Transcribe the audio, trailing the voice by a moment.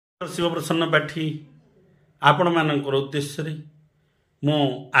शिवप्रसन्न पाठी आपण मानकर उद्देश्य मु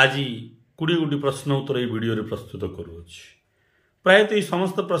आज 20 प्रश्न उत्तर ये वीडियो प्रस्तुत करुँच। प्रायतः ये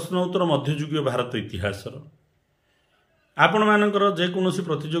समस्त प्रश्न उत्तर मध्ययुगीय भारत इतिहास आपण मानकर जेकोसी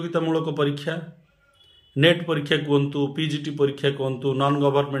प्रतियोगितामूलक परीक्षा नेट परीक्षा कहतु पीजीटी परीक्षा कहतु non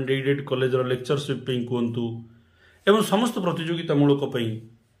government aided college lectureship कहतु एवं समस्त प्रतियोगितामूलक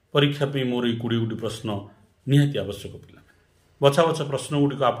परीक्षा मोर 20 प्रश्न निहाती आवश्यक पिला बछा बछा प्रश्न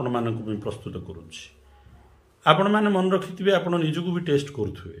गुड़िक आपण मानक प्रस्तुत करुँच। आपण मैंने मन रखिथे आपण निजक भी टेस्ट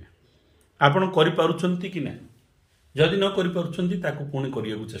करुवे आपण करि कि ना जदि न करि पुणी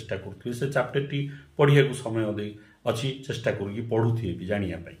करने चेष्टा करुवे से चैप्टर टी पढ़िया समय दे अच्छी चेष्टा करी पढ़ुए भी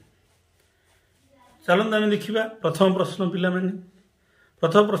जानापी। चलते आम देखा प्रथम प्रश्न पिला माने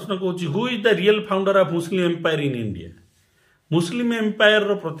प्रथम प्रश्न कौच who is the real founder of Muslim empire in India. Muslim empire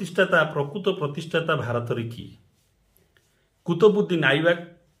रो प्रतिष्ठाता प्रकृत प्रतिष्ठाता भारत रे किए कुतुबुद्दीन आइबक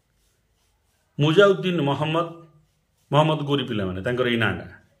मुजाउद्दीन मोहम्मद गोरी पिला माने तांकर ई नाडा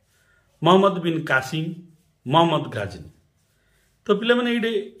मोहम्मद बिन कासिम मोहम्मद गाजनी। तो पिला माने एडे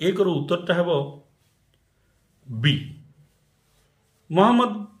एक रो उत्तरटा हेबो बी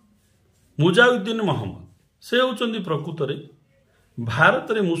मोहम्मद मुजाउद्दीन मोहम्मद से होचंदी प्रकृत रे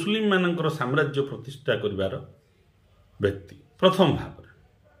भारत रे मुस्लिम मानकर साम्राज्य प्रतिष्ठा करिवार व्यक्ति प्रथम भाव रे।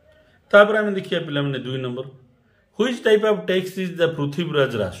 तापर आमे देखिया पिला माने 2 number which type of text is the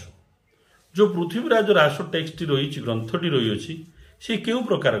Prithviraj Raso. जो पृथ्वीराज रासो टेक्स्ट रही ग्रंथटी रही अच्छी सी क्यों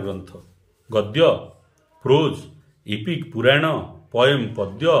प्रकार ग्रंथ गद्य प्रोज इपिक पुराण पोएम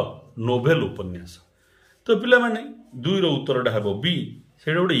पद्य नोवेल उपन्यास। तो पिला माने 2 रो उत्तरटा हेबो बी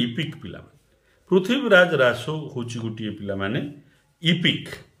सेडा गोटे इपिक पिला पृथ्वीराज रासो होची गोटे पिला माने इपिक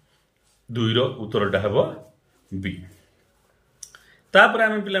 2 रो उत्तरटा हेबो बी। तापर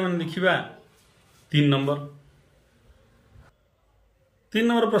आमे पिला माने देखिबा 3 नंबर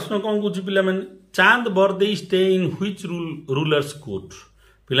प्रश्न कौन कौच पिला माने चांद बरदेई stay in which rulers court.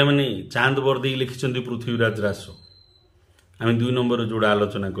 पिला माने चांद बरदेई लिखिछंती पृथ्वीराज रासो आम 2 नंबर जोड़ा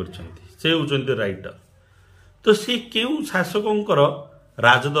आलोचना करछंती से होचंती राइटर। तो सी केउ शासकंकर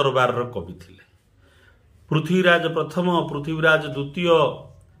राजदरबार कवि थिले पृथ्वीराज प्रथम पृथ्वीराज द्वितीय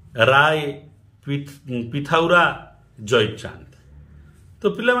राय पिथौरा जयचांद। तो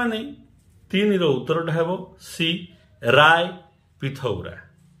पिला माने 3 रो उत्तरटा हेबो सी राय पिथौरा।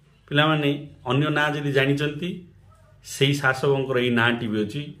 पिला माने अन्य ना जदि जानिचंती सेही शासकंकर एई नाटी भी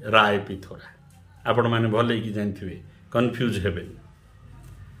अछि राय पिथौरा आपण माने भले कि जानथिबे कंफ्यूज हेबे।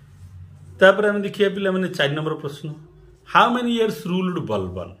 तापर हम देखिया पिला माने 4 नंबर प्रश्न how many years ruled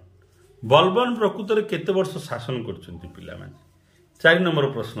Balban. Balban प्रकृत रे केते वर्ष शासन करछंती पिला माने 4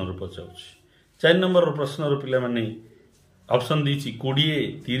 नंबर प्रश्न रो पचाउछि। 4 नंबर प्रश्न रो पिला माने ऑप्शन दीची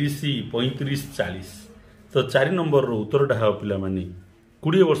 20 30 35 40। तो 4 नंबर रो उत्तरटा है पिला माने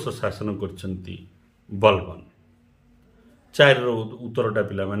 20 वर्ष शासन करछंती बलबन। 4 रो उत्तरटा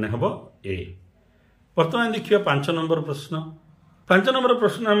पिला माने हबो ए। वर्तमान देखिया 5 नंबर प्रश्न 5 नंबर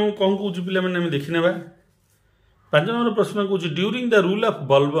प्रश्न हम कोन कहूच पिला माने हम देखि नेबा। 5 नंबर प्रश्न कहूच during the rule of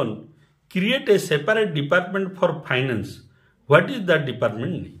Balban create a separate department for finance what is that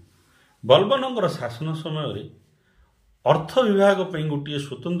department. बलबनकर शासन समय रे अर्थ विभाग पई गोटे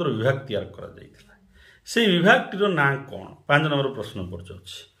स्वतंत्र विभाग तैयार करा जायथिला से विभाग टीर ना कौन 5 नंबर प्रश्न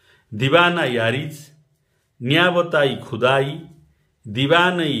पचाउछि दीवाना यारिज न्याबताई खुदाई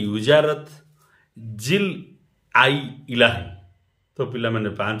दीवान उजारत जिल आई इलाही। तो पिला माने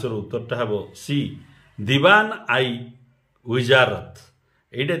 5 रो उत्तरटा हेबो सी दीवान आई उजारत।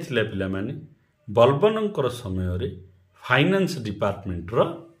 एटा थिला पिला माने बलबनकर समय रे फाइनेंस डिपार्टमेंट रो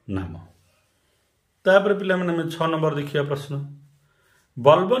नाम। तापर पिला माने 6 नंबर देखिया प्रश्न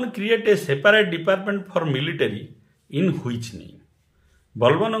Balban create a separate department for military in which name.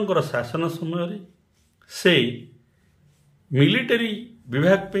 बलबनकर शासन समय रे से मिलिटरी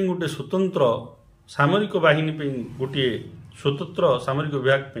विभाग पे गोटे स्वतंत्र सामरिक बाहिनी पे गोटे स्वतंत्र सामरिक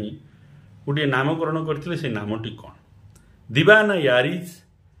विभाग पे गोटे नामकरण करथिले से नामटी कौन दीवान यारिज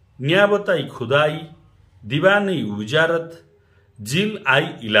न्याबताई खुदाई दीवान उजारत जिल आई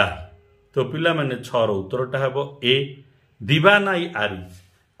इलाही। तो पिला माने 6 रो उत्तरटा हेबो ए दीवान आई आरिज।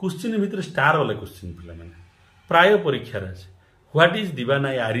 क्वेश्चन भितर स्टार वाला क्वेश्चन पिला माने प्राय परीक्षा रे व्हाट इज दीवान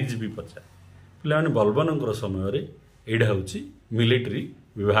आई आरिज भी पचार पिला माने बलबनकर समय रे एडा होची मिलिटरी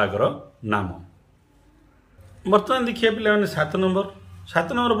विभाग रो नाम। वर्तमान देखिया पिला माने 7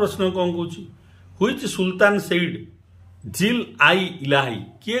 नंबर प्रश्न कोन कहूची व्हिच सुल्तान सेड जिल आई इलाही।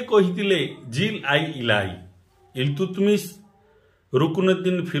 किए कहितिले जिल आई इलाही इल्तुतमिश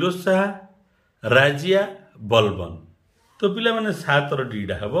रुकनुद्दीन फिरोज शाह राजिया बलबन। तो पिला माने 7 रो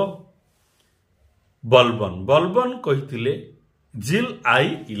डीडा हेबो बलबन। बलबन कहितिले जिल आई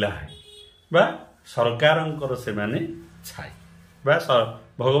इलाहाई बा सरकारंकर से माने छाई बा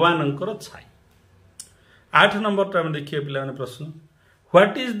भगवानंकर छाई। 8 नंबर टाइम देखिए पिला माने प्रश्न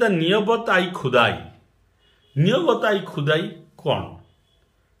व्हाट इज द नियबत आई खुदाई। नियबत आई खुदाई कौन?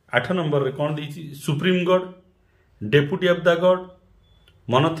 8 नंबर रे कौन दी supreme God, deputy of the God,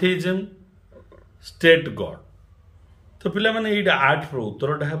 monotheism, state God. तो पिला माने एटा 8 रो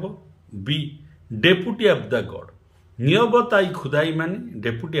उत्तरटा हेबो B deputy of the God. नियबत आई खुदाई माने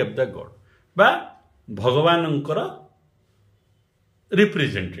डेप्यूटी ऑफ द गॉड बा भगवानंकर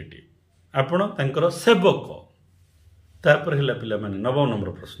रिप्रेजेंटेटिव आपण तांकर सेवक। तापर हिला पिला माने 9 नंबर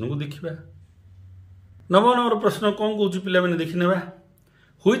प्रश्न को देखिबा। 9 नंबर प्रश्न कौन कहूँ पिला माने देखिनेबा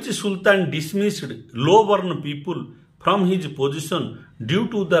which Sultan dismissed low burn people from his position due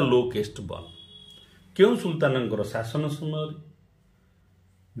to the low cast born. क्यों सुल्तानंकर शासन समय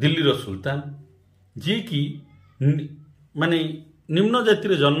दिल्ली रो सुल्तान जी की माने निम्न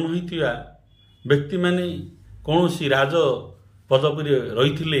जाति जन्म होइतिया व्यक्ति माने कौन सी राज पदवी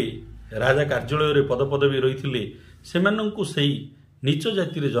रही राजा कार्यालय पद पदवी रही से नीच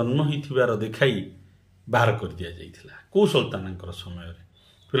जाति जन्म होइथिबार देखाई बाहर कर दिया जाइथिला को सुल्तानंकर समय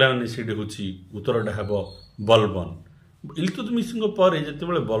पिलाने से उत्तरटा हेब बलबन। इल्तुतमिश पर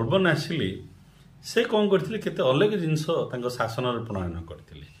जितेबाला बलबन आसिले से कौन करते केते अलग जिनस शासन प्रणयन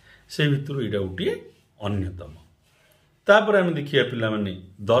करते से भितर यहाँ गोटे अन्यतम। तापर आम देखिए पिला माने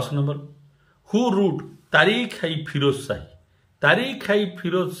 10 नंबर हु रूट तारीख आई फिरोज शाही। तारीख आई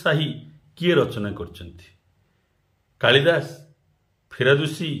फिरोज शाही किए रचना करछंती? कालिदास,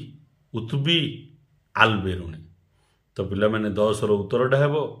 फिरादुसी, उतबी, आलबेरुणी। तो पिला माने 10 रो उत्तरटा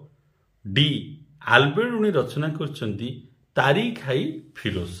हेबो डी आलबेरुणी रचना करछंती तारीख आई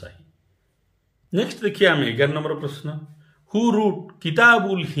फिरोज शाही। नेक्स्ट देखिए आम 11 नंबर प्रश्न हु रूट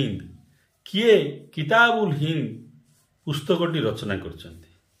किताबुल हिंद। किए किताबुल हिंद पुस्तकटी रचना करछंती?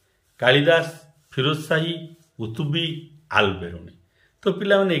 कालिदास, फिरोज शाही, उतुबी, आलबेरुणी। तो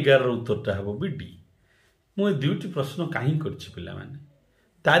पिला माने 11 रो उत्तरटा हेबो बी डी। मु दुईटी प्रश्न काहे करछि पिला माने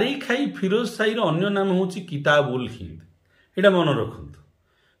तारीख आई फिरोज शाही रो अन्य नाम होछि किताबुल हिंद। एटा मन रखंतु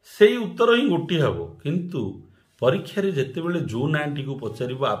सेही उत्तर ही गोटी हेबो किंतु परीक्षा रे जेतेबेले जो नाटी को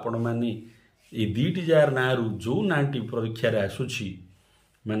पचारिबो आपण माने ए दीटी जार नारू जो नाटी परीक्षा रे आसुछि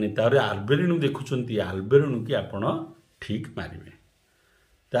माने तारे आलबेरुणी देखुचंती आलबेरुणी की आपण ठीक मारिबे।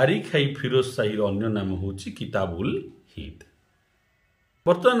 तारीख आई फिरोज शाही रो अन्य नाम होछि किताबुल हिंद।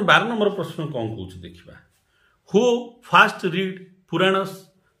 वर्तमान 12 नंबर प्रश्न कौन कहूँ देखा who fast read Puranas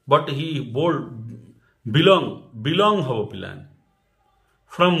but he bold belong हम पिला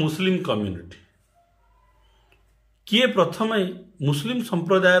फ्रॉम मुस्लिम कम्युनिटी। किए प्रथम मुस्लिम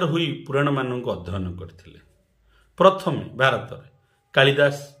संप्रदाय हुई पुराण मान अध्ययन करते प्रथम भारत में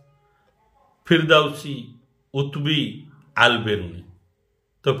कालिदास, फिरदाउसी, उतबी, आलबेरुणी।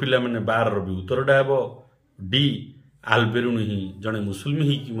 तो पिला माने 12 भी उत्तरटा हेब डी आलबेरुणी ही जड़े मुस्लिम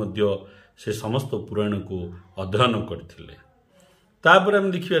ही कि मध्य से समस्त पुराण को अध्ययन करथिले। तापर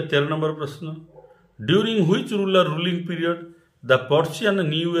हम देखिए 13 नंबर प्रश्न during which ruler ruling period the Persian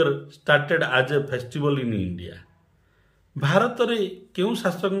new year started as a festival in India. Bharat रे केउ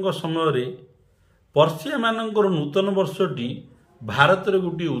शासक समय रे पर्शिया मानकर नूतन वर्षटी भारत रे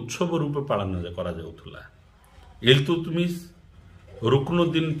गोटे उत्सव रूप पालन करा जाउथुला। इल्तुतमिश,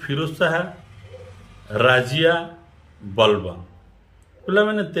 रुकनुद्दीन फिरोज शाह, राजिया, बलबन। पिला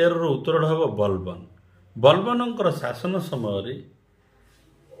माने 13 रो उत्तर हम बलबन। बलबनंकर शासन समय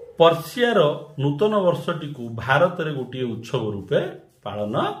पर्शियार नूतन वर्षटी को भारत रे गोटे उत्सव रूपे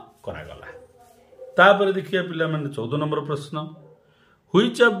पालन करागला। तापर देखिए पिला माने 14 नंबर प्रश्न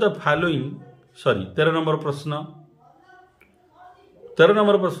which of the following 13 number प्रश्न 13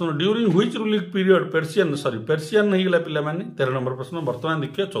 नंबर प्रश्न during which ruling period Persian नहीं गला पिला माने 13 नंबर प्रश्न। वर्तमान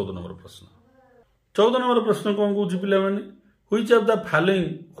देखिए 14 नंबर प्रश्न। 14 नंबर प्रश्न कौन कहूँ पिला माने which of the following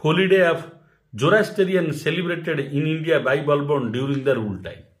holiday of जोरास्टेरियन celebrated in India by Balban during the rule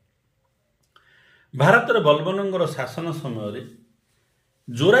time. Bharat रे बलबनंकर शासन समय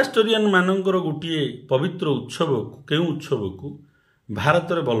जोरास्टेरियन मानकर गोटे पवित्र उत्सव केउ उत्सव को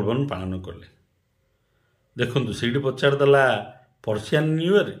भारत रे बलबन पालन कले। देखंतु सेठी पचार दला पर्शियन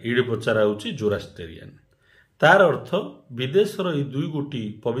न्यू ईयर एडी पचारा होची जोरास्टेरियन। तार अर्थ विदेशर ए दुई गोटी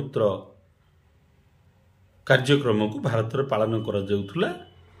पवित्र कार्यक्रम को भारत रे पालन करा जाउथुला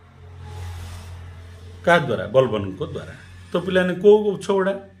का द्वारा बलबन को द्वारा। तो पिलाने को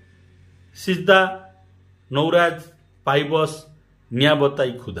उत्सवडा सिजदा, नौराज, पाइबस,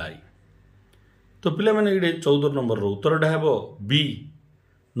 नियाबताई, खुदाई। तो पिला माने इडे 14 नंबर रो उत्तरटा हेबो बी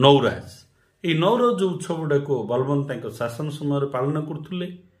नौराज। ए नौराज जो उत्सवडा को बलबन तांको शासन समय पालन करथुले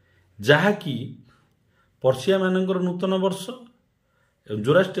जहा कि पर्शिया मानकर नूतन वर्ष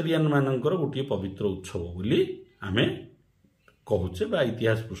जोरास्टेरियन मानकर गोटे पवित्र उत्सव बोली आमे कहूचे बा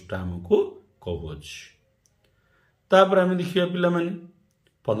इतिहास पृष्ठ आमको कहूअछि। तापर आमे देखिया पिला माने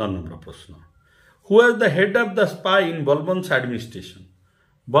 15 नंबर प्रश्न, who was the head of the spy in बलबन्स administration?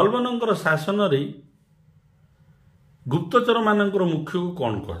 बलबनकर शासन रे गुप्तचर मानकर मुख्य को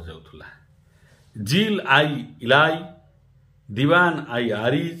कौन कह जाउथला? जील आई इलाई, दीवान आई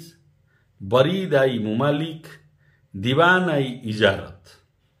आरिज, बरीद आई मुमालिक, दीवान आई इजारत।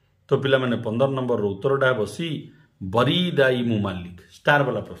 तो पिला माने 15 नंबर उत्तरटा बसी बरीद आई मुमालिक। स्टार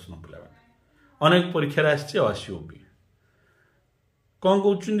वाला प्रश्न पिला माने अनेक परीक्षा आसछि आसियो भी कौन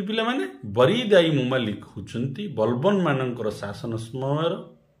कहउछन्ती पिला माने बरीद आई मुमालिक हुचन्ती बलबन मानकर शासन समयर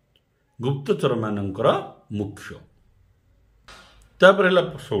गुप्तचर मानकर मुख्य। तापर हला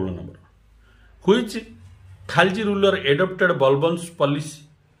 16 number, which खालजी ruler adopted बलबन्स policy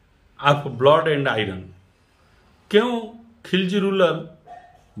of blood and iron? क्यों Khilji ruler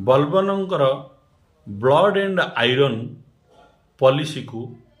बलबनकर blood and iron policy को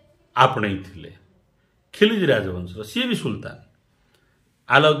आपणई थिले? खिलजी राजवंश सी भी सुल्तान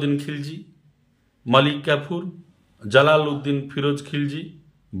अलाउद्दीन खिलजी, मलिक काफूर, जलालुद्दीन फिरोज खिलजी,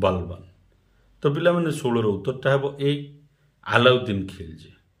 बलबन। तो पिला माने 16 उत्तरटा हेबो ए Alauddin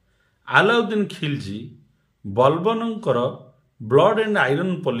Khilji. Alauddin Khilji बलबनकर blood and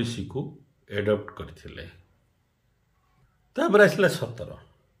iron policy को एडॉप्ट करथिले। तापर आसला 17,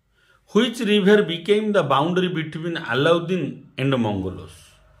 which river became the boundary between Alauddin and मंगोलोस?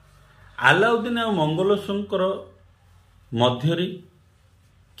 Alauddin और मंगोलोसंकर मध्यरी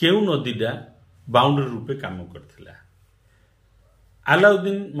केउ नदीटा बाउंड्री रूपे काम करथिला?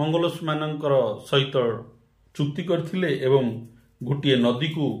 अलाउद्दीन मंगोलोस मानकर सहित चुक्ति करथिले एवं गोटे नदी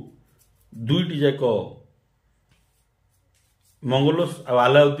को दुईटी जाक मंगोलोस और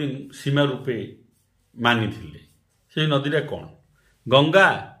अलाउद्दीन सीमा रूपे मानी थिले। से नदीटा कौन? Ganga,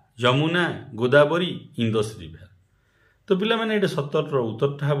 Yamuna, Godavari, Indus river. तो पिला माने एटा 17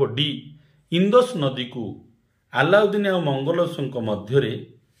 उत्तरटा हेबो डी इंदस नदी को अलाउद्दीन और मंगोलोसंक मध्यरे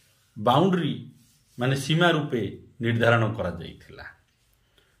बाउंड्री माने सीमा रूपे निर्धारण करा जाइथिला।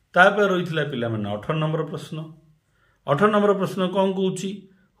 तापर रहिथिला पिला माने 18 नंबर प्रश्न। 18 नंबर प्रश्न कौन कहूची?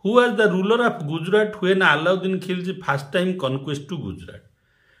 Who was the ruler of Gujarat when Alauddin Khilji first time conquest to Gujarat?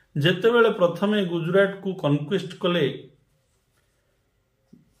 जेतेबेले प्रथमे गुजरात को कन्क्वेस्ट कले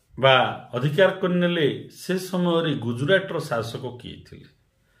बा अधिकार करनेले से समय रे गुजरात रो शासक किए थिले?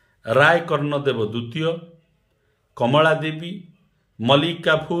 राय कर्णदेव द्वितीय, कमला देवी, मलिक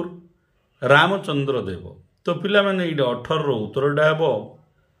काफूर, रामचंद्र देव। तो पिला माने 18 रो उत्तरटा हेबो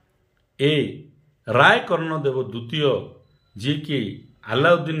ए राय कर्णदेव द्वितीय, जे कि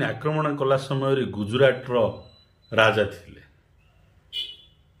अलाउद्दीन आक्रमण कला समय रे गुजरात रो राजा थिले।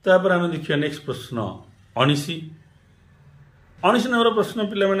 तापर आमे देखिया नेक्स्ट प्रश्न 19 नंबर प्रश्न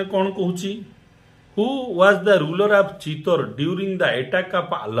पिला माने कौन कहूची? Who was the ruler of Chittor during the attack of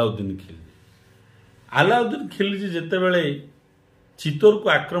Alauddin Khilji? Alauddin Khilji जेतेबेले Chittor को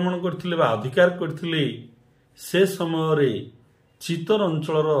आक्रमण करथिले बा अधिकार करथिले से समय रे चित्तौर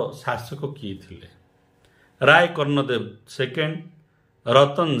अंचल शासक किए थिले? राय कर्णदेव सेकेंड,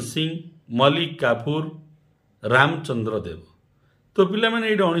 रतन सिंह, मलिक काफूर, रामचंद्र देव। तो पिला माने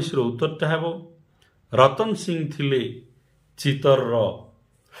ये 19 उत्तरटा हेबो रतन सिंह थिले चित्तौर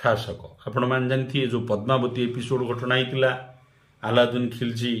शासक। आपण मान जानथि जो पद्मावती एपिसोड घटना होइतिला अलाउद्दीन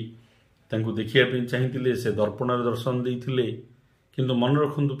खिलजी तांको देखिया पे चाहिथिले, से दर्पण दर्शन देइथिले, किंतु मन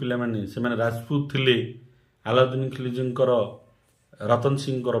रखंतु पिला माने से माने राजपूत थिले। अलाउद्दीन खिलजींकर रतन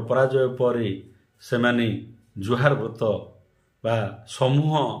सिंहकर पराजय परे से माने जुहार व्रत बा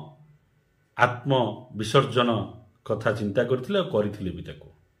समूह आत्म विसर्जन कथा चिंता करथिले करथिले भी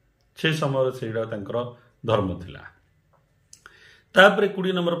ताको से समय सेडा तांकर धर्म थिला। तापर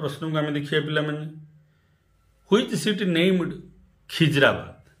 20 नंबर प्रश्न को आमे देखिया पिला माने व्हिच सिटी नेम्ड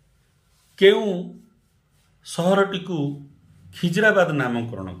खिजराबाद? केउ सहरटी को खिजराबाद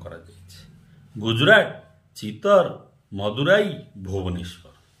नामकरण करा जायछि? गुजरात, चित्तौर, मदुराई,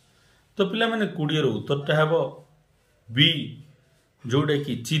 भुवनेश्वर। तो पिला माने 20 रो उत्तरटा हेबो बी जोडे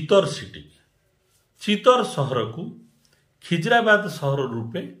कि चित्तौर सिटी। चित्तौर सहर को खिजराबाद सहर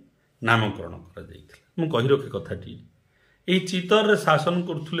रूपे नामकरण करा जायथिला। मु कहि रखे कथाटी ए चित्तौर रे शासन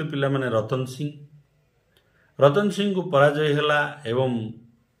करथुले पिला माने रतन सिंह। रतन सिंह को पराजय होला एवं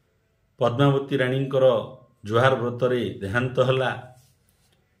पद्मावती रानींकर जुहार व्रत रे देहांत होला।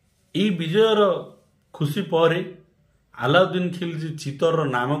 ए विजयर खुशी परे अलाउद्दीन खिलजी चित्तौर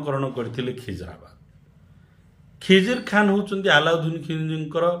नामकरण करथिले खिजराबाद। खिजिर खान होचंदी अलाउद्दीन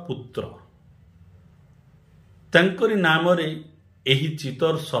खिलजींकर पुत्र। तांकरी नाम रे एही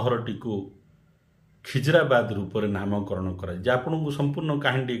चित्तौर सहरटी को खिजराबाद रूप में नामकरण कराई आपको संपूर्ण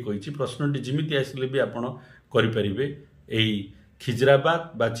कहानी कही प्रश्नटी जमी आसिले भी आपण करें यही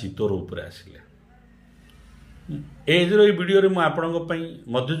खिजराबाद बा चितोर उपर आसिले एजर ये वीडियो में आपंपाई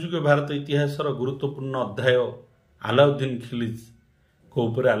मध्ययुगीय भारत इतिहास गुरुत्वपूर्ण अध्याय अलाउद्दीन खिलजी को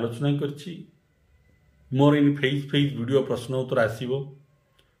ऊपर आलोचना करछि मोर इन फेज फेज वीडियो प्रश्न उत्तर आसीबो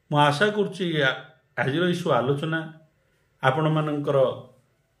मु आशा करछि आजिर इस आलोचना आपण मानकर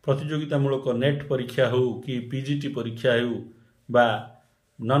प्रतियोगितामूलक नेट परीक्षा हो कि पीजीटी परीक्षा हो बा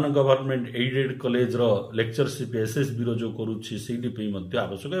नॉन गवर्नमेंट एडेड कॉलेज रो लेक्चरशिप एसएसबी रो जो करूछि सेठी पे मध्य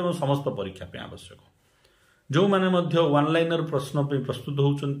आवश्यक एवं समस्त परीक्षा पे आवश्यक जो माने मध्य वन लाइनर प्रश्न पे प्रस्तुत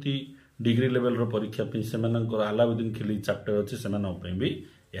होउचंती डिग्री लेवल रो परीक्षा पे सेमानकर अलाउद्दीन खिलजी चैप्टर अछि सेमान पे भी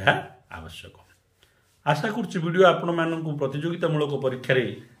यह आवश्यक आशा करछि वीडियो आपण मानकु प्रतियोगितामूलक परीक्षा रे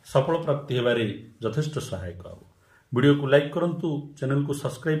सफल प्राप्ति हेबारे यथेष्ट सहायक हो वीडियो को लाइक करंतु चैनल को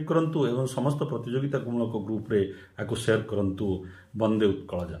सब्सक्राइब करंतु एवं समस्त प्रतियोगितामूलक ग्रुप रे आको शेयर करंतु वंदे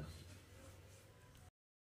उत्कल जन।